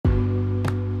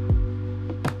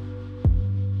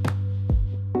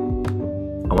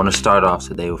want to start off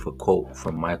today with a quote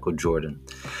from Michael Jordan.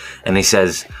 And he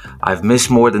says, "I've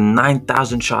missed more than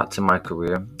 9,000 shots in my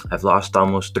career. I've lost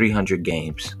almost 300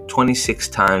 games. 26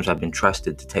 times I've been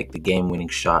trusted to take the game-winning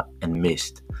shot and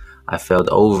missed. I failed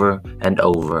over and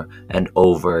over and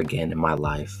over again in my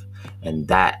life. And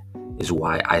that is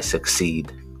why I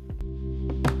succeed."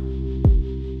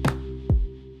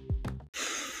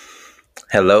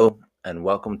 Hello, and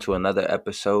welcome to another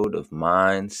episode of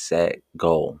Mindset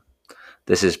Goal.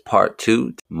 This is part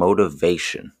 2,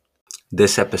 motivation.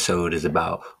 This episode is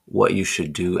about what you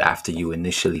should do after you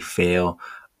initially fail.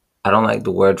 I don't like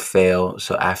the word fail,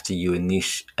 so after you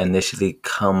initially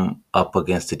come up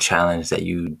against a challenge that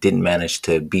you didn't manage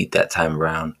to beat that time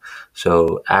around.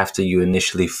 So after you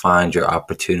initially find your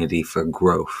opportunity for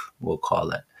growth, we'll call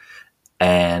it.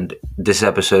 And this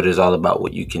episode is all about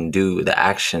what you can do, the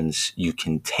actions you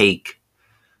can take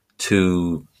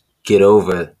to get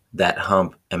over that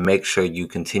hump and make sure you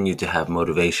continue to have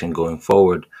motivation going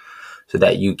forward so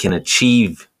that you can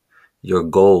achieve your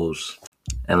goals.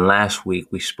 And last week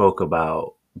we spoke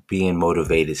about being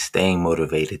motivated, staying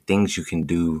motivated, things you can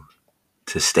do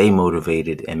to stay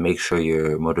motivated and make sure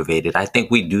you're motivated. I think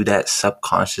we do that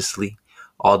subconsciously,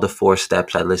 all the 4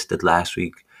 steps I listed last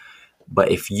week.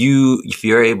 But if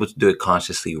you're able to do it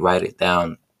consciously, write it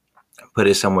down, put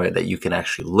it somewhere that you can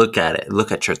actually look at it,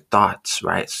 look at your thoughts,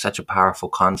 right? Such a powerful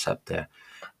concept there.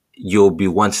 You'll be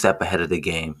one step ahead of the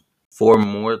game. 4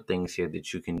 more things here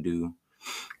that you can do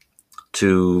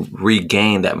to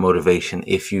regain that motivation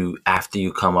after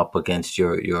you come up against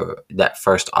your that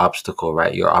first obstacle,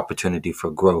 right? Your opportunity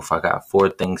for growth. I got 4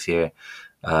 things here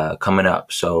coming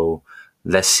up. So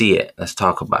let's see it. Let's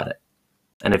talk about it.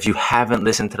 And if you haven't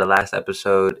listened to the last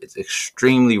episode, it's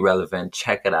extremely relevant.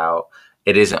 Check it out.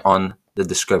 It is on the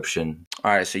description.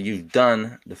 All right, so you've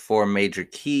done the 4 major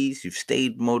keys. You've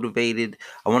stayed motivated.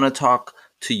 I want to talk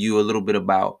to you a little bit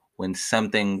about when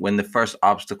the first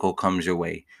obstacle comes your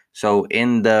way. So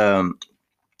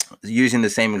using the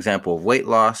same example of weight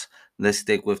loss, let's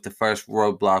stick with the first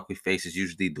roadblock we face is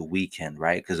usually the weekend,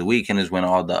 right? Because the weekend is when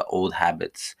all the old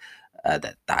habits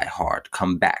that die hard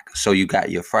come back. So you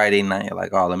got your Friday night, you're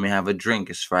like, oh, let me have a drink.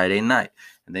 It's Friday night.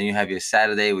 And then you have your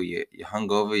Saturday where you're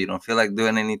hungover, you don't feel like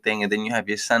doing anything. And then you have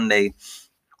your Sunday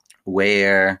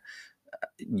where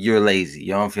you're lazy.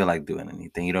 You don't feel like doing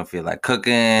anything. You don't feel like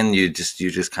cooking. You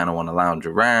just kind of want to lounge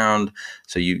around.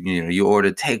 So you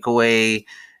order takeaway,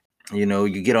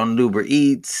 you get on Uber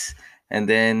Eats. And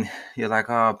then you're like,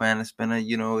 oh man, it's been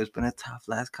a tough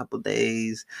last couple of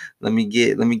days. Let me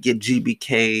get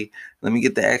GBK. Let me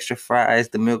get the extra fries,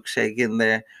 the milkshake in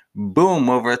there. Boom,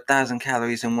 over 1,000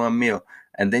 calories in one meal.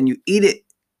 And then you eat it,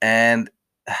 and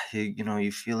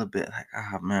you feel a bit like,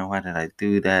 oh man, why did I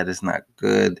do that? It's not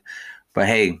good. But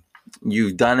hey,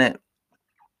 you've done it.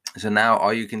 So now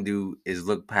all you can do is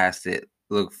look past it,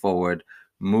 look forward,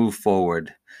 move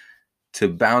forward to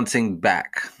bouncing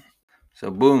back. So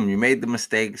boom, you made the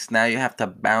mistakes. Now you have to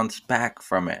bounce back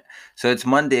from it. So it's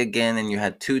Monday again, and you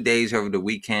had 2 days over the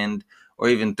weekend, or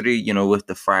even 3, with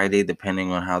the Friday,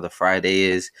 depending on how the Friday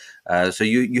is. So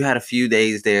you had a few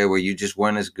days there where you just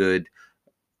weren't as good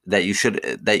that you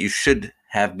should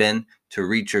have been to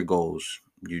reach your goals.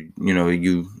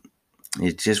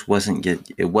 It just wasn't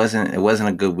good. It wasn't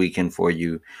a good weekend for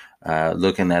you,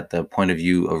 looking at the point of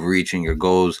view of reaching your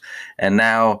goals. And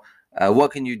now,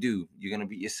 what can you do? You're gonna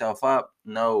beat yourself up?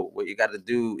 No. What you got to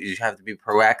do is you have to be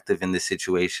proactive in this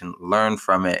situation. Learn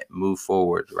from it. Move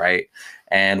forward. Right.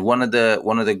 And one of the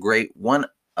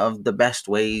best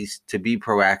ways to be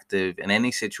proactive in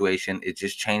any situation is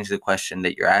just change the question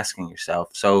that you're asking yourself.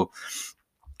 So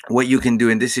what you can do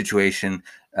in this situation,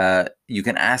 you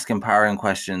can ask empowering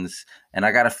questions. And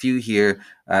I got a few here.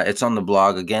 It's on the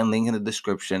blog. Again, link in the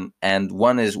description. And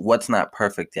one is, what's not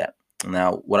perfect yet?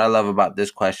 Now, what I love about this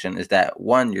question is that,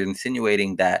 one, you're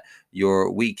insinuating that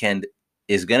your weekend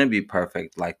is going to be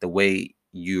perfect, like the way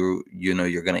you're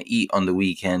going to eat on the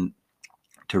weekend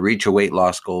to reach your weight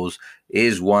loss goals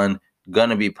is going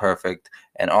to be perfect.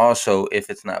 And also, if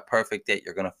it's not perfect yet,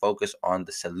 you're going to focus on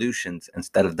the solutions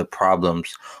instead of the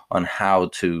problems on how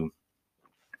to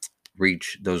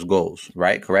reach those goals,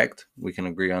 right? Correct? We can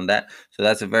agree on that. So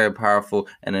that's a very powerful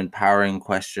and empowering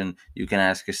question you can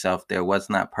ask yourself there. What's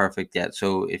not perfect yet?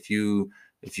 So if you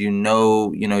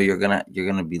you're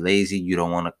gonna be lazy, you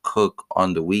don't want to cook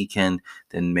on the weekend,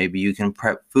 then maybe you can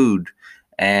prep food.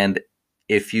 And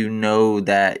if you know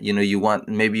that you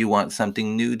want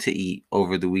something new to eat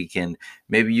over the weekend,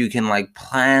 maybe you can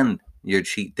plan your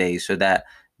cheat day so that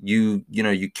you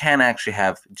can actually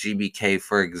have GBK,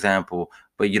 for example,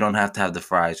 but you don't have to have the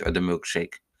fries or the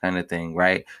milkshake kind of thing,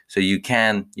 right? So you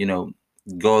can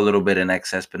go a little bit in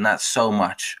excess, but not so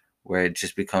much where it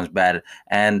just becomes bad.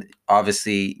 And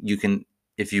obviously, you can,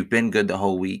 if you've been good the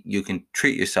whole week, you can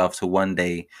treat yourself to one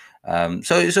day.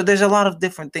 So there's a lot of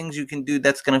different things you can do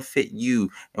that's gonna fit you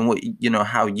and what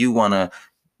how you want to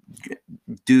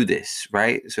do this,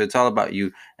 right? So it's all about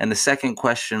you. And the second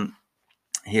question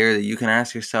here that you can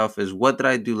ask yourself is, what did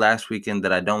I do last weekend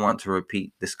that I don't want to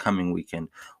repeat this coming weekend?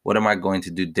 What am I going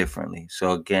to do differently?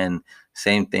 So again,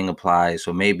 same thing applies.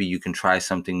 So maybe you can try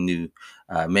something new.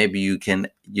 Maybe you can,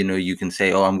 you can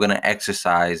say, oh, I'm going to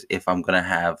exercise if I'm going to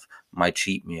have my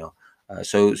cheat meal.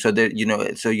 So there,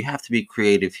 so you have to be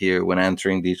creative here when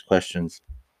answering these questions.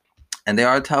 And they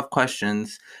are tough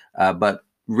questions, but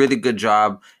really good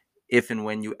job if and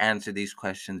when you answer these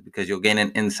questions, because you'll gain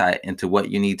an insight into what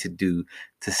you need to do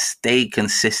to stay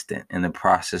consistent in the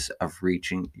process of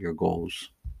reaching your goals.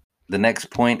 The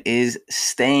next point is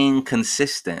staying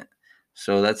consistent.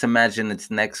 So let's imagine it's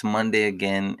next Monday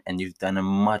again, and you've done a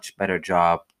much better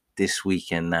job this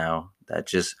weekend now that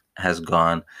just has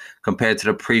gone compared to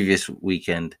the previous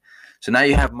weekend. So now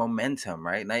you have momentum,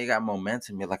 right? Now you got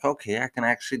momentum. You're like, okay, I can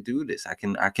actually do this. I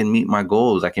can meet my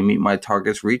goals. I can meet my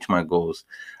targets, reach my goals.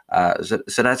 So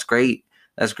that's great.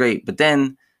 That's great. But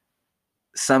then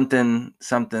something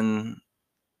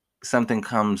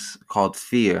comes called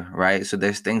fear, right? So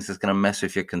there's things that's gonna mess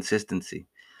with your consistency.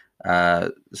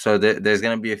 So there's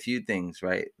gonna be a few things,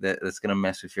 right, that's gonna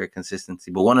mess with your consistency.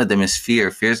 But one of them is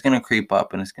fear. Fear is gonna creep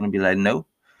up, and it's gonna be like, no,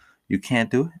 you can't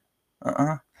do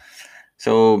it.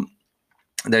 So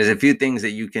there's a few things that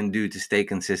you can do to stay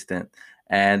consistent,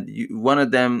 and one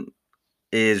of them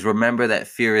is remember that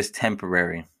fear is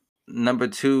temporary. Number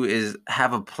two is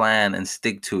have a plan and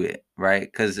stick to it,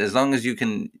 right? Because as long as you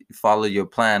can follow your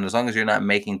plan, as long as you're not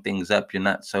making things up, you're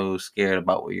not so scared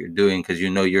about what you're doing, because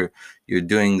you're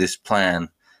doing this plan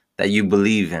that you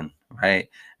believe in, right?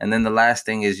 And then the last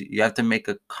thing is you have to make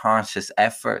a conscious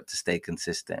effort to stay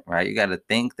consistent, right? You got to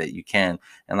think that you can.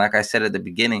 And like I said at the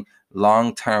beginning,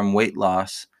 long-term weight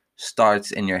loss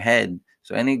starts in your head.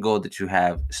 So any goal that you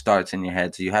have starts in your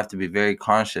head. So you have to be very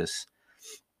conscious,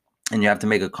 and you have to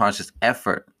make a conscious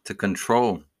effort to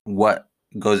control what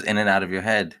goes in and out of your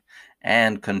head,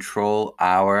 and control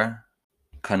our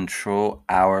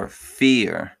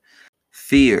fear.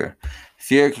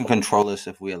 Fear can control us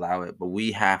if we allow it, but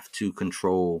we have to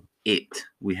control it.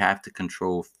 We have to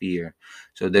control fear.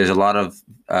 So there's a lot of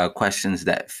questions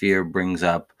that fear brings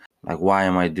up, like, why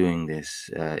am I doing this?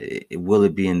 Will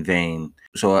it be in vain?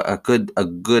 So a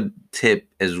good tip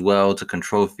as well to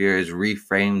control fear is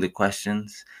reframe the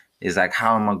questions. Is like,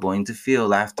 how am I going to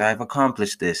feel after I've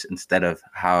accomplished this, instead of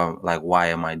why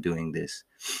am I doing this?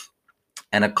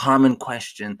 And a common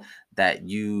question that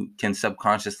you can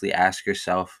subconsciously ask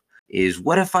yourself is,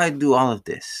 what if I do all of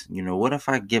this? What if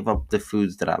I give up the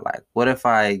foods that I like? What if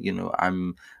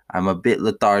I'm a bit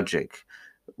lethargic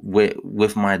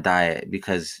with my diet,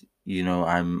 because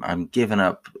I'm giving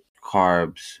up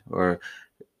carbs, or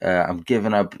I'm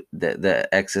giving up the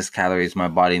excess calories my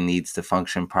body needs to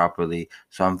function properly.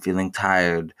 So I'm feeling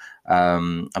tired.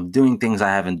 I'm doing things I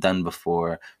haven't done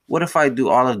before. What if I do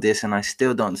all of this and I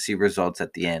still don't see results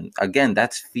at the end? Again,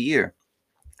 that's fear.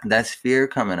 That's fear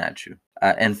coming at you.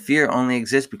 And fear only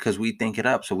exists because we think it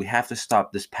up. So we have to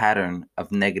stop this pattern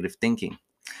of negative thinking.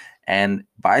 And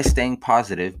by staying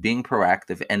positive, being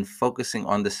proactive, and focusing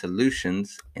on the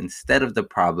solutions instead of the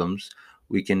problems,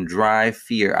 we can drive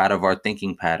fear out of our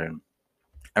thinking pattern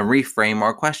and reframe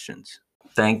our questions.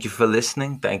 Thank you for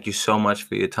listening. Thank you so much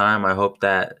for your time. I hope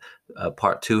that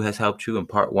part 2 has helped you and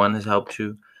part 1 has helped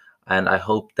you. And I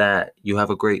hope that you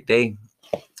have a great day.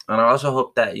 And I also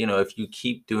hope that, if you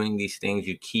keep doing these things,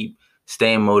 you keep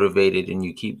staying motivated, and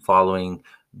you keep following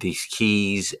these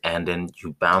keys, and then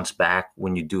you bounce back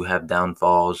when you do have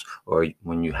downfalls, or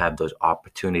when you have those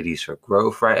opportunities for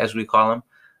growth, right, as we call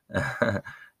them,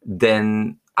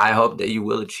 then I hope that you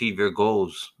will achieve your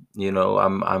goals.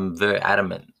 I'm very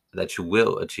adamant that you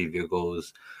will achieve your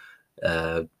goals.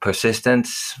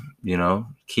 Persistence,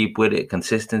 keep with it,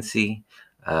 consistency,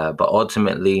 but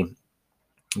ultimately,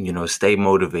 stay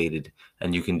motivated,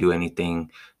 and you can do anything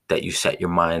that you set your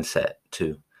mindset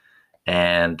to.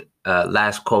 And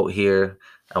last quote here,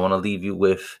 I want to leave you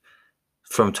with,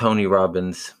 from Tony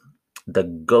Robbins, the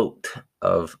GOAT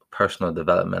of personal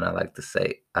development, I like to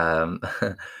say.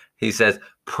 He says,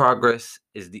 progress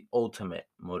is the ultimate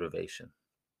motivation.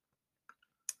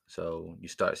 So you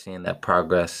start seeing that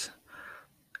progress,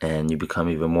 and you become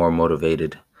even more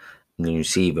motivated, and then you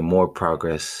see even more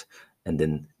progress, and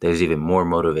then there's even more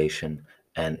motivation,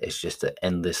 and it's just an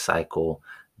endless cycle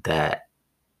that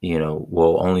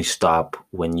will only stop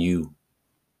when you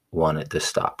want it to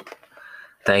stop.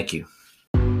 Thank you.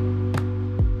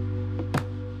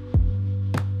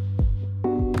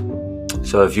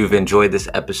 So if you've enjoyed this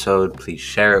episode, please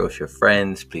share it with your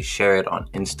friends. Please share it on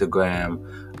Instagram.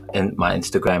 And my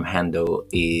Instagram handle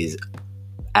is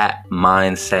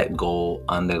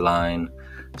 @mindsetgoal_.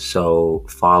 So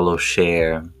follow,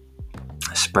 share,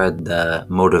 spread the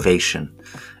motivation.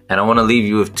 And I want to leave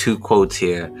you with 2 quotes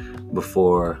here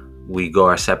before we go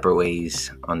our separate ways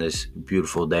on this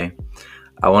beautiful day.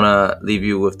 I want to leave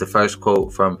you with the first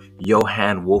quote from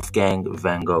Johann Wolfgang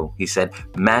van Gogh. He said,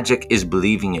 "Magic is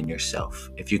believing in yourself.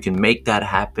 If you can make that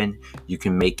happen, you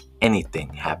can make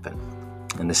anything happen."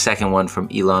 And the second one from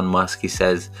Elon Musk, he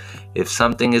says, "If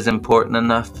something is important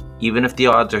enough, even if the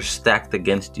odds are stacked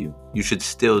against you, you should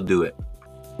still do it.